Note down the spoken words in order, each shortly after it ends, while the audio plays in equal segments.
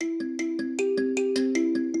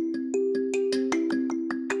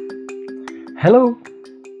Hello,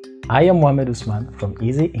 I am Mohamed Usman from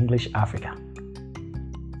Easy English Africa.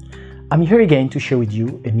 I'm here again to share with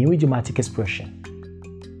you a new idiomatic expression.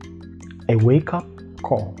 A wake-up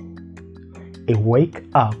call. A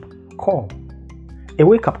wake-up call. A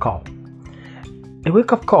wake-up call. A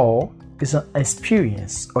wake-up call is an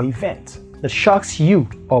experience or event that shocks you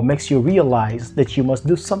or makes you realize that you must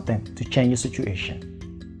do something to change your situation.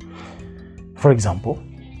 For example,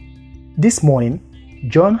 this morning,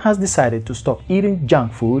 John has decided to stop eating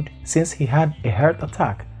junk food since he had a heart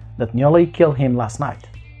attack that nearly killed him last night.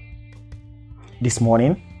 This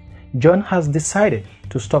morning, John has decided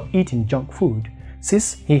to stop eating junk food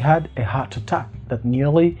since he had a heart attack that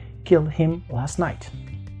nearly killed him last night.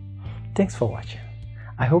 Thanks for watching.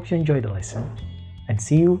 I hope you enjoyed the lesson and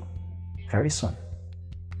see you very soon.